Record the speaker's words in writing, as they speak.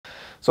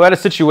So I had a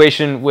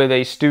situation with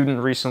a student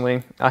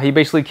recently. He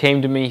basically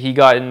came to me. He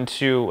got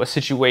into a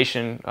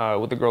situation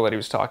with the girl that he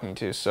was talking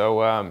to.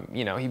 So,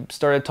 you know, he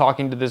started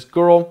talking to this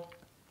girl.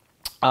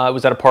 It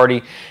was at a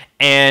party,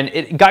 and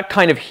it got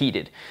kind of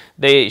heated.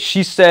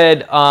 She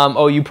said,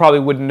 "Oh, you probably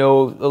wouldn't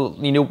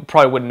know.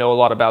 Probably wouldn't know a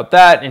lot about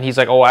that." And he's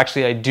like, "Oh,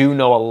 actually, I do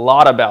know a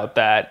lot about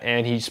that."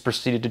 And he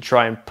proceeded to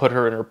try and put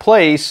her in her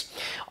place.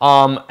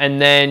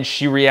 And then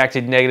she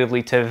reacted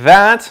negatively to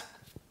that.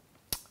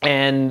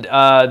 And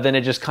then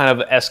it just kind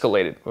of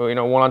escalated, you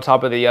know, one on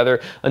top of the other,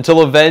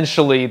 until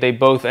eventually they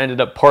both ended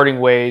up parting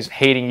ways,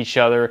 hating each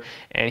other.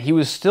 And he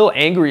was still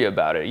angry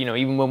about it. You know,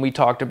 even when we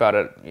talked about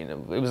it, you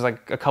know, it was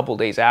like a couple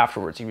days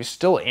afterwards. He was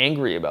still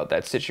angry about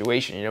that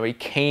situation. You know, he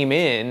came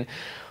in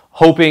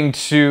hoping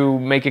to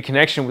make a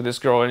connection with this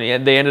girl,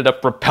 and they ended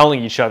up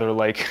repelling each other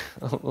like,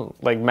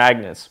 like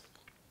magnets.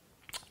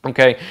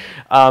 Okay,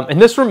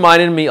 and this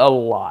reminded me a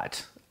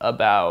lot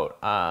about,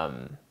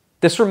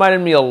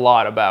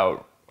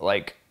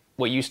 like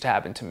what used to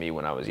happen to me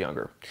when I was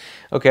younger.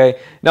 Okay,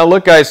 now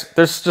look guys,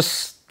 there's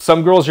just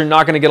some girls you're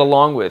not going to get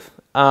along with,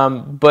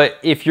 but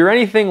if you're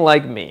anything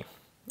like me,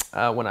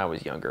 when I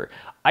was younger,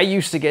 I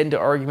used to get into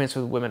arguments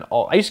with women.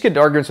 I used to get into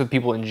arguments with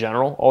people in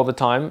general all the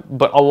time,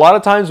 but a lot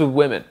of times with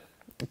women.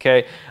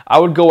 Okay, I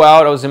would go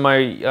out, I was in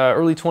my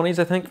early 20s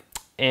I think,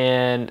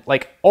 and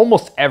like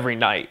almost every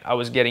night I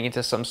was getting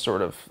into some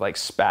sort of like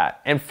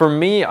spat. And for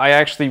me, I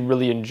actually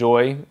really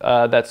enjoy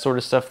that sort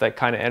of stuff, that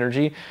kind of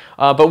energy.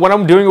 But when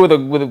I'm doing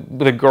it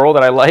with a girl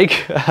that I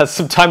like,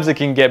 sometimes it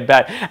can get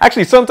bad.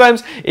 Actually,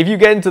 sometimes if you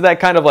get into that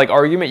kind of like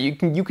argument,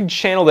 you can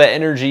channel that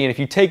energy, and if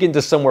you take it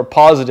into somewhere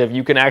positive,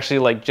 you can actually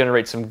like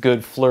generate some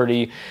good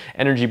flirty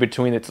energy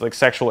between it, like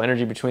sexual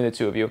energy between the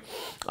two of you.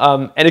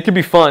 And it can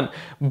be fun,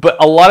 but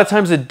a lot of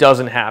times it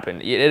doesn't happen.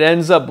 It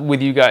ends up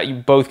with you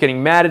both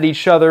getting mad at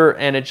each other,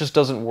 and it just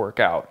doesn't work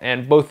out,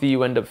 and both of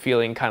you end up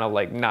feeling kind of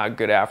like not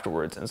good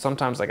afterwards. And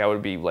sometimes like I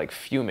would be like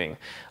fuming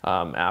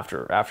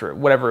after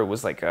whatever it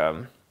was, like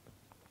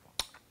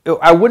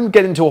I wouldn't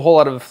get into a whole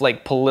lot of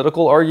like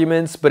political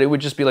arguments, but it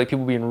would just be like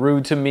people being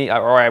rude to me,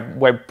 or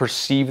I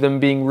perceive them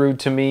being rude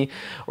to me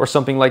or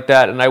something like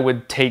that, and I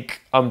would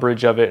take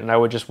umbrage of it, and I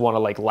would just want to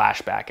like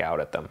lash back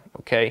out at them.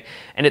 Okay,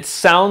 and it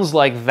sounds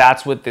like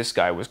that's what this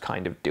guy was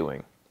kind of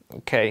doing.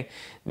 Okay,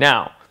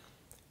 now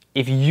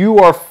if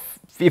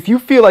you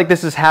feel like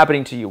this is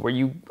happening to you, where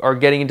you are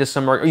getting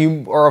into or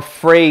you are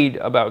afraid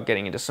about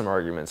getting into some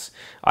arguments,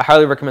 I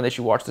highly recommend that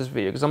you watch this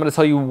video, because I'm going to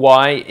tell you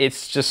why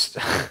it's just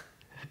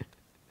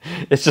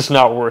it's just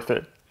not worth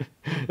it.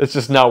 It's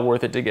just not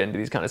worth it to get into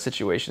these kind of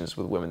situations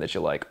with women that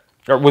you like,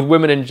 or with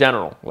women in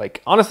general.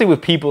 Like honestly,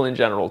 with people in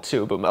general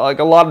too, but like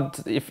a lot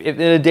of, if in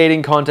a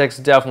dating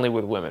context, definitely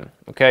with women.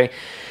 Okay.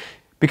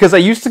 Because I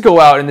used to go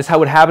out, and this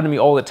would happen to me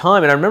all the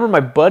time. And I remember my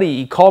buddy,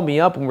 he called me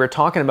up, and we were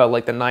talking about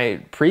like the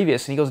night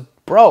previous, and he goes,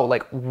 "Bro,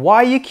 like,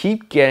 why you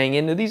keep getting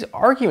into these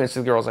arguments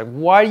with girls? Like,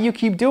 why do you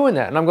keep doing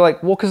that?" And I'm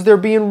like, "Well, because they're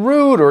being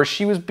rude, or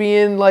she was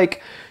being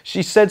like,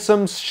 she said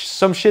some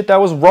shit that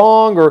was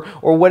wrong,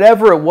 or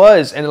whatever it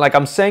was." And like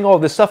I'm saying all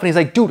this stuff, and he's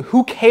like, "Dude,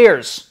 who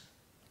cares?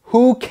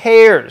 Who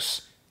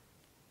cares?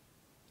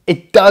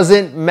 It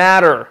doesn't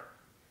matter."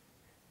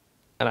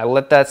 And I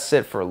let that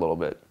sit for a little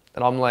bit,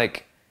 and I'm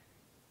like,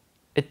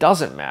 it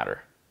doesn't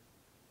matter.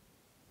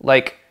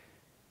 Like,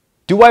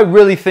 do I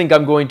really think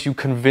I'm going to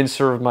convince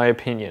her of my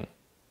opinion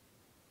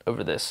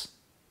over this?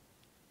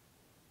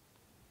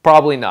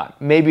 Probably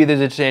not. Maybe there's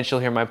a chance she'll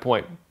hear my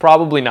point.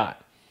 Probably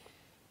not.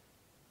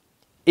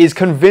 Is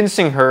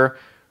convincing her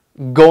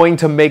going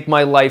to make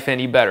my life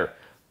any better?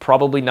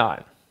 Probably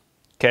not.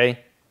 Okay?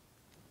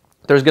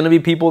 There's going to be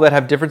people that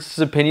have differences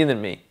of opinion than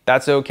me.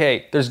 That's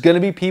okay. There's going to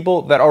be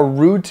people that are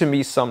rude to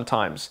me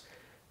sometimes.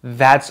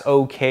 That's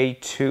okay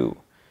too.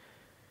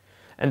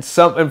 And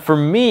for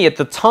me at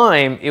the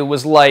time, it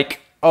was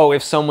like, oh,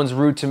 if someone's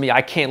rude to me,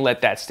 I can't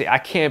let that stay. I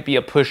can't be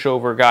a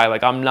pushover guy.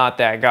 Like, I'm not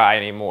that guy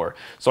anymore.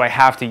 So I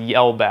have to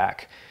yell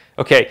back.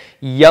 Okay,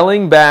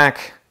 yelling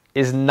back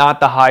is not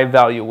the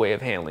high-value way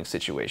of handling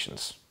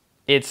situations.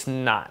 It's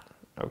not,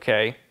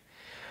 okay?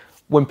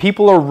 When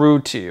people are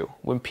rude to you,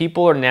 when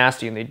people are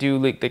nasty, and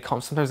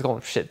sometimes they call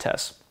them shit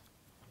tests.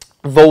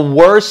 The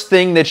worst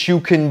thing that you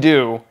can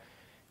do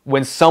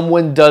when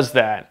someone does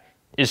that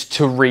is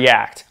to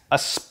react,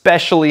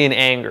 especially in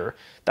anger.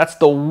 That's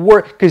the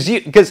worst, because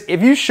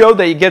if you show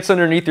that it gets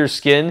underneath your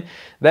skin,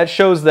 that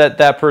shows that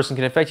that person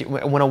can affect you.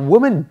 When a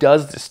woman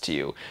does this to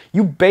you,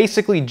 you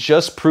basically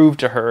just prove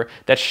to her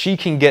that she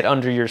can get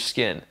under your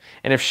skin.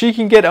 And if she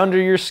can get under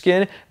your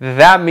skin,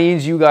 that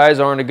means you guys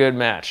aren't a good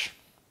match.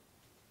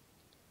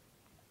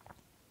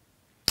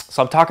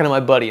 So I'm talking to my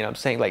buddy, and I'm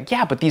saying like,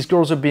 yeah, but these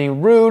girls are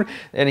being rude.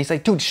 And he's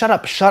like, dude, shut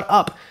up, shut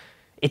up.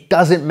 It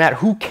doesn't matter.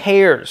 Who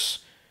cares?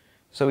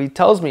 So he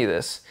tells me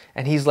this,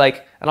 and he's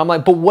like, and I'm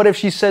like, but what if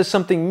she says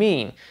something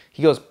mean?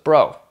 He goes,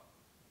 bro,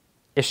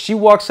 if she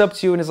walks up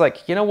to you and is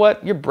like, you know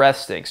what, your breath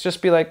stinks,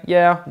 just be like,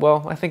 yeah,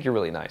 well, I think you're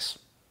really nice.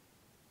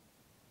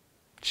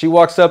 She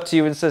walks up to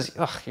you and says,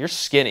 ugh, you're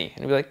skinny. And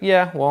you'll be like,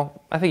 yeah,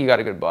 well, I think you got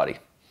a good body.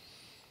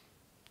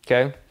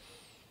 Okay?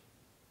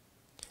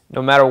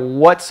 No matter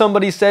what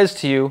somebody says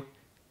to you,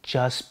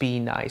 just be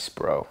nice,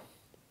 bro.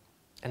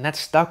 And that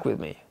stuck with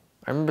me.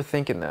 I remember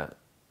thinking that.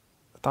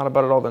 I thought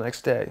about it all the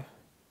next day.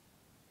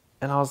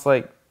 And I was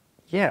like,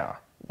 yeah,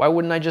 why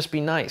wouldn't I just be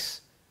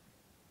nice?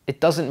 It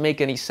doesn't make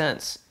any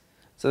sense.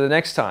 So the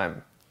next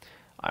time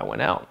I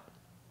went out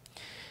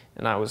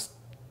and I was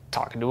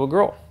talking to a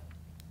girl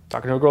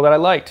that I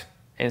liked.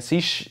 And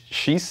see,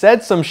 she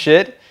said some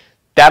shit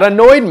that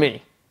annoyed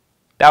me.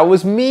 That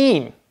was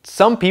mean.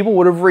 Some people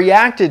would have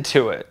reacted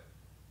to it.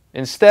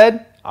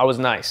 Instead, I was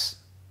nice.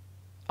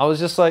 I was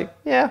just like,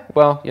 yeah,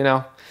 well, you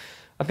know,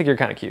 I think you're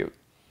kind of cute.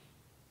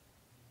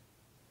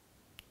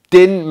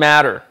 Didn't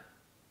matter.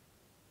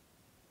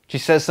 She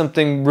says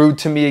something rude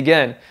to me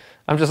again.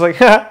 I'm just like,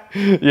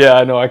 yeah,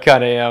 I know, I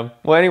kind of am.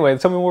 Well, anyway,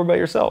 tell me more about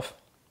yourself.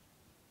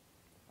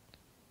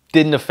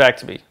 Didn't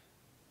affect me.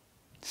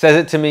 Says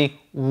it to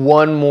me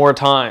one more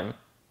time.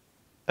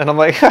 And I'm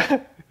like,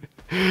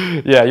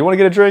 yeah, you want to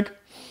get a drink?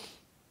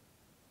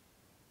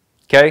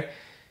 Okay.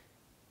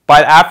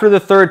 But after the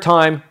third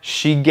time,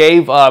 she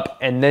gave up,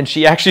 and then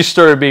she actually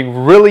started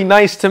being really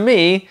nice to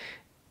me,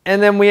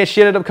 and then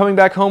she ended up coming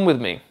back home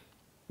with me.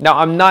 Now,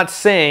 I'm not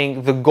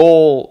saying the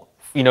goal,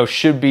 you know,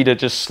 should be to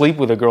just sleep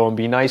with a girl and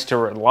be nice to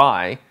her and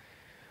lie,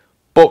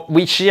 but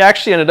she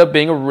actually ended up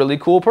being a really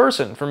cool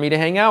person for me to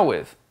hang out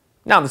with.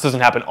 Now, this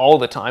doesn't happen all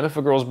the time. If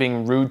a girl's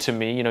being rude to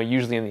me, you know,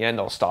 usually in the end,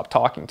 I'll stop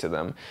talking to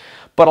them.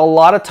 But a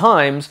lot of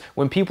times,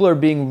 when people are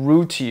being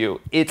rude to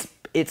you,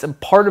 it's a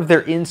part of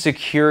their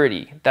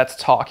insecurity that's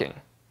talking.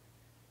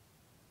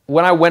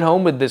 When I went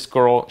home with this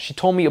girl, she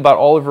told me about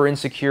all of her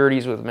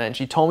insecurities with men.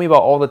 She told me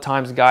about all the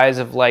times guys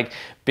have like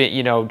been,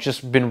 you know,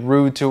 just been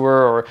rude to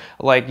her or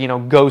like, you know,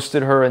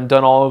 ghosted her and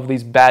done all of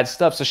these bad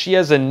stuff. So she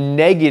has a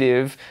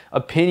negative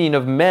opinion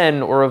of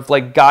men or of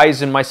like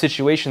guys in my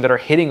situation that are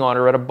hitting on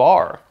her at a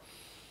bar.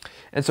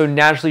 And so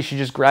naturally she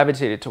just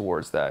gravitated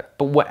towards that.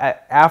 But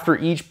after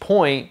each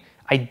point,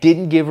 I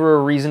didn't give her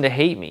a reason to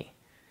hate me.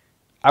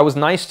 I was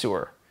nice to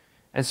her.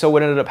 And so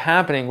what ended up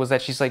happening was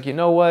that she's like, you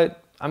know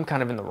what? I'm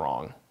kind of in the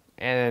wrong.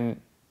 And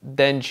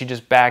then she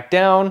just backed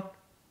down.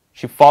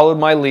 She followed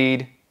my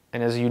lead.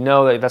 And as you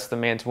know, that's the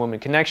man-to-woman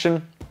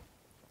connection.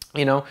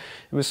 You know,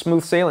 it was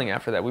smooth sailing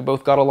after that. We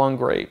both got along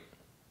great.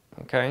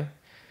 Okay?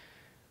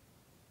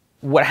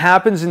 What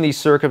happens in these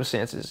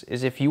circumstances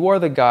is if you are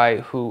the guy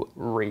who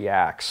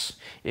reacts,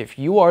 if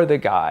you are the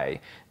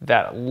guy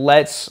that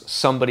lets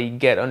somebody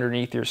get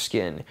underneath your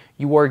skin,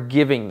 you are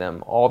giving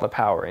them all the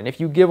power. And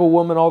if you give a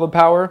woman all the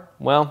power,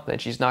 well, then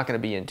she's not going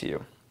to be into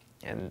you.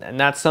 And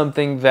that's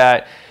something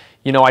that,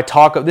 you know,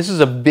 this is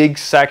a big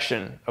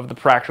section of the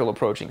practical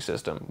approaching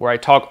system where I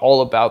talk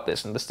all about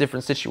this and this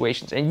different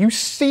situations. And you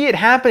see it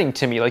happening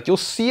to me. Like, you'll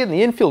see it in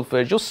the infield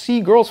footage. You'll see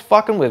girls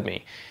fucking with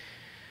me.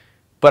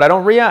 But I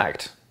don't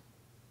react.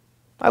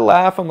 I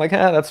laugh, I'm like,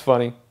 that's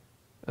funny.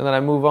 And then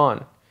I move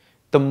on.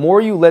 The more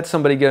you let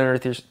somebody get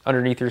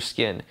underneath your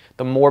skin,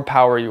 the more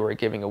power you are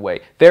giving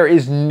away. There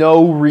is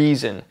no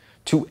reason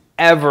to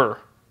ever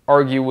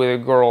argue with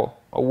a girl,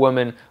 a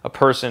woman, a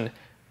person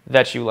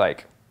that you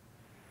like.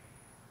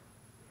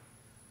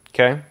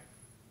 Okay?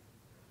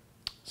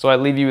 So I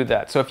leave you with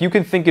that. So if you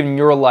can think in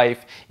your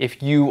life,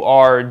 if you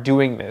are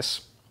doing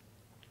this,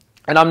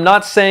 and I'm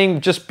not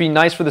saying just be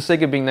nice for the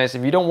sake of being nice.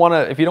 If you don't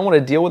want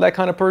to deal with that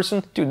kind of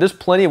person, dude, there's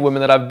plenty of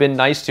women that I've been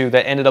nice to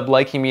that ended up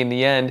liking me in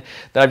the end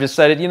that I've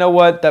decided, you know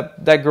what,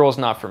 that girl's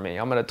not for me.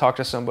 I'm going to talk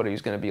to somebody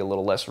who's going to be a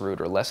little less rude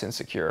or less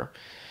insecure.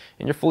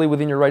 And you're fully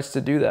within your rights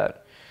to do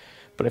that.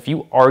 But if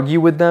you argue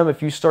with them,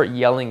 if you start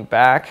yelling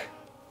back,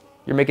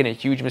 you're making a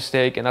huge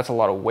mistake, and that's a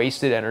lot of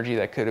wasted energy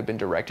that could have been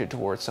directed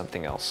towards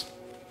something else.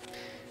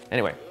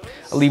 Anyway,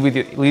 I'll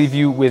leave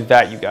you with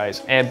that, you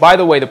guys. And by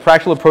the way, the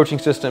practical approaching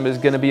system is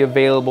going to be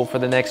available for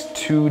the next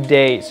 2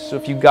 days. So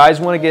if you guys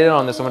want to get in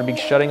on this, I'm going to be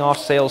shutting off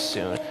sales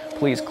soon.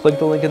 Please click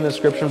the link in the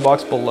description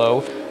box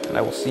below, and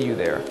I will see you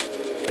there.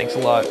 Thanks a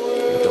lot.